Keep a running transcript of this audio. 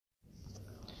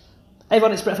Hey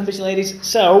everyone, it's Brett from Busy Ladies.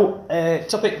 So,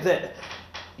 topic that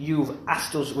you've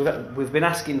asked us, we've been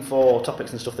asking for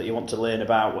topics and stuff that you want to learn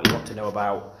about, what you want to know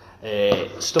about,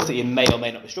 stuff that you may or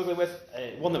may not be struggling with.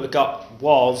 One that we got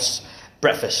was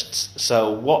breakfasts.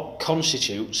 So, what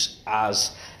constitutes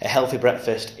as a healthy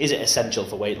breakfast? Is it essential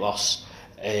for weight loss?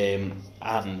 And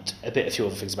a few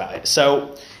other things about it.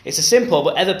 So, it's a simple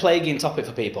but ever-plaguing topic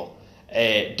for people.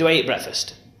 Do I eat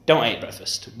breakfast? Don't I eat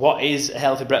breakfast? What is a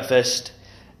healthy breakfast?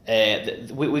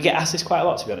 We get asked this quite a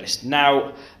lot, to be honest.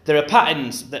 Now, there are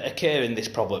patterns that occur in this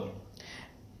problem.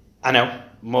 I know,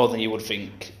 more than you would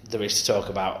think there is to talk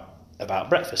about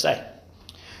breakfast, eh?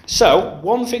 So,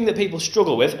 one thing that people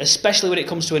struggle with, especially when it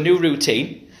comes to a new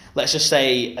routine, let's just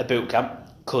say a boot camp,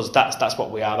 because that's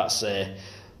what we are, that's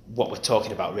what we're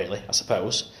talking about really, I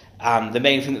suppose. And the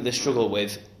main thing that they struggle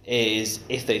with is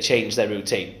if they change their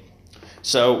routine.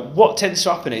 So, what tends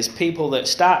to happen is people that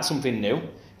start something new,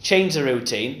 change the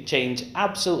routine, change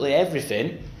absolutely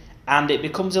everything, and it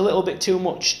becomes a little bit too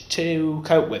much to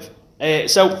cope with.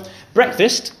 So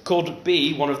breakfast could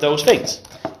be one of those things.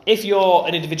 If you're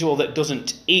an individual that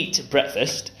doesn't eat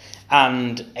breakfast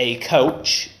and a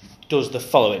coach does the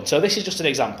following. So this is just an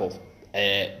example,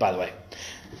 by the way.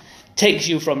 Takes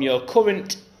you from your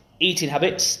current eating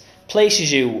habits,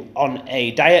 places you on a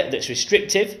diet that's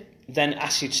restrictive, then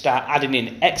asks you to start adding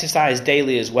in exercise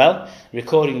daily as well,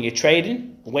 recording your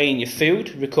training, weighing your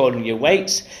food, recording your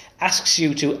weights, asks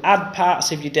you to add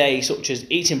parts of your day such as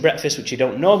eating breakfast, which you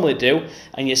don't normally do,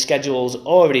 and your schedule's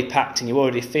already packed and you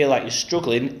already feel like you're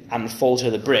struggling and full to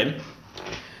the brim.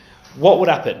 What would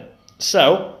happen?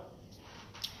 So,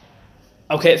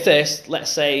 okay, at first, let's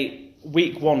say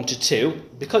week 1 to 2,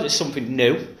 because it's something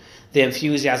new, the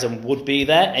enthusiasm would be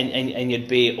there and you'd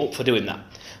be up for doing that.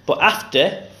 But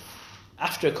after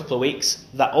a couple of weeks,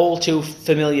 that all too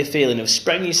familiar feeling of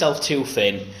spreading yourself too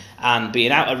thin and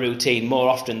being out of routine more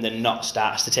often than not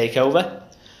starts to take over.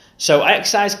 So I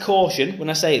exercise caution when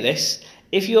I say this.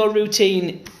 If your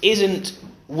routine isn't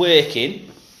working,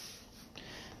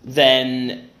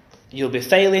 then you'll be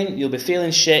failing, you'll be feeling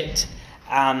shit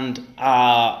and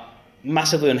are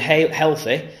massively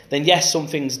unhealthy, then yes, some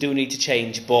things do need to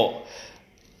change, but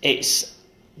it's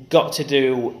got to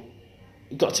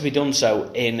be done so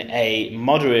in a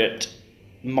moderated,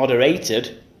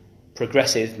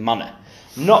 progressive manner.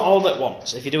 Not all at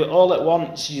once. If you do it all at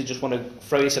once, you just want to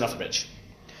throw yourself off a bridge.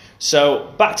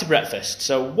 So, back to breakfast.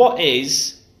 So, what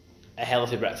is a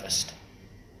healthy breakfast?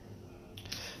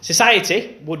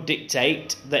 Society would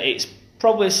dictate that it's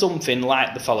probably something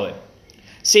like the following.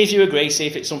 See if you agree, see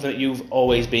if it's something that you've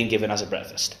always been given as a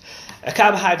breakfast. A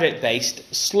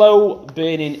carbohydrate-based,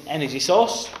 slow-burning energy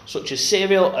source, such as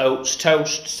cereal, oats,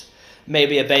 toasts,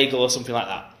 maybe a bagel or something like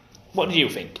that. What do you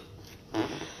think?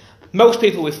 Most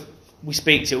people we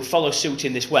speak to follow suit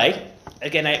in this way.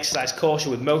 Again, I exercise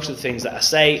caution with most of the things that I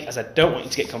say, as I don't want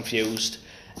you to get confused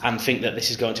and think that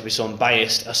this is going to be some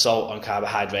biased assault on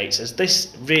carbohydrates, as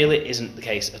this really isn't the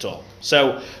case at all.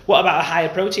 So, what about a higher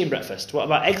protein breakfast? What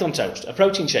about eggs on toast, a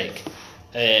protein shake?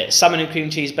 Salmon and cream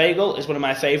cheese bagel is one of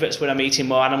my favourites when I'm eating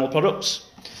more animal products.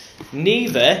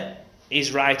 Neither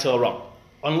is right or wrong.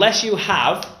 Unless you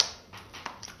have...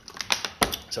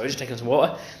 Sorry, just taking some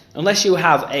water. Unless you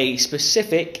have a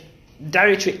specific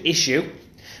dietary issue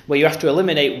where you have to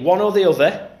eliminate one or the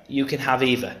other, you can have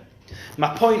either.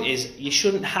 My point is, you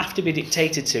shouldn't have to be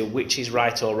dictated to which is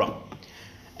right or wrong.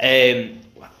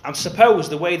 I suppose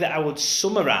the way that I would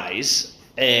summarise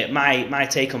my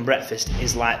take on breakfast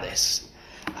is like this.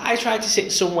 I try to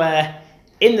sit somewhere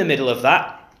in the middle of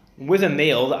that with a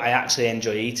meal that I actually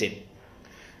enjoy eating.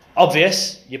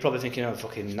 Obvious, you're probably thinking, oh,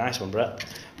 fucking nice one, Brett.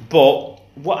 But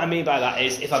what I mean by that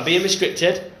is, if I'm being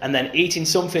restricted and then eating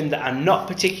something that I'm not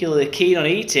particularly keen on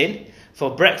eating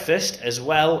for breakfast as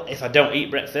well, if I don't eat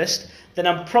breakfast, then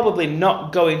I'm probably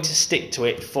not going to stick to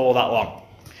it for that long.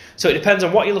 So it depends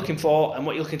on what you're looking for and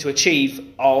what you're looking to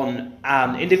achieve on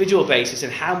an individual basis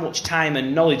and how much time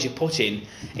and knowledge you're putting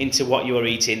into what you are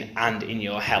eating and in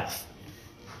your health.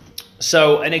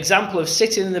 So an example of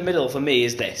sitting in the middle for me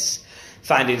is this.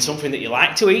 Finding something that you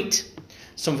like to eat,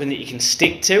 something that you can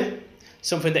stick to,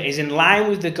 something that is in line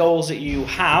with the goals that you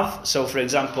have. So for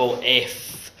example,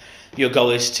 if your goal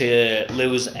is to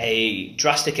lose a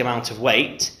drastic amount of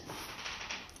weight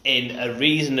in a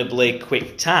reasonably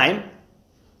quick time,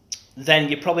 then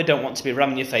you probably don't want to be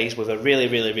ramming your face with a really,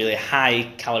 really, really high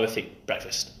calorific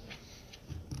breakfast.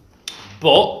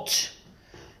 But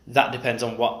that depends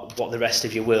on what the rest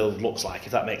of your world looks like,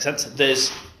 if that makes sense. There's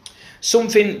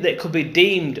something that could be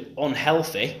deemed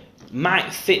unhealthy,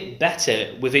 might fit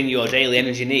better within your daily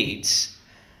energy needs,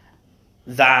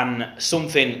 than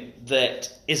something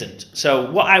that isn't.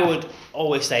 So what I would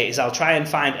always say is I'll try and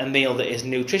find a meal that is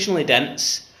nutritionally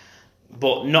dense,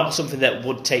 but not something that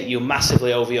would take you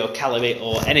massively over your calorie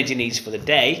or energy needs for the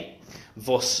day,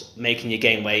 thus making you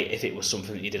gain weight if it was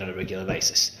something that you did on a regular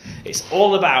basis. It's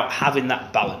all about having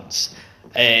that balance.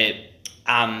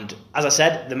 And as I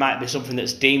said, there might be something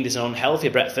that's deemed as an unhealthy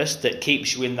breakfast that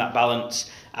keeps you in that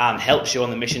balance and helps you on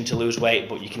the mission to lose weight,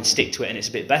 but you can stick to it and it's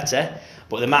a bit better.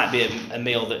 But there might be a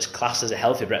meal that's classed as a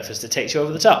healthy breakfast that takes you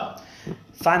over the top.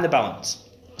 Find the balance.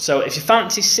 So if you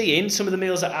fancy seeing some of the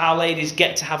meals that our ladies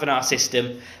get to have in our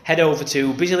system, head over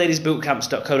to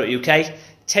busyladiesbootcamps.co.uk,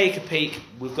 take a peek.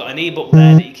 We've got an ebook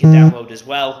there that you can download as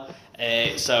well.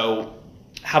 So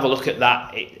have a look at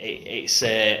that. It's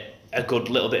a good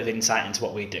little bit of insight into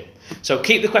what we do. So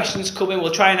keep the questions coming.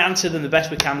 We'll try and answer them the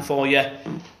best we can for you.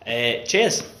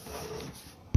 Cheers.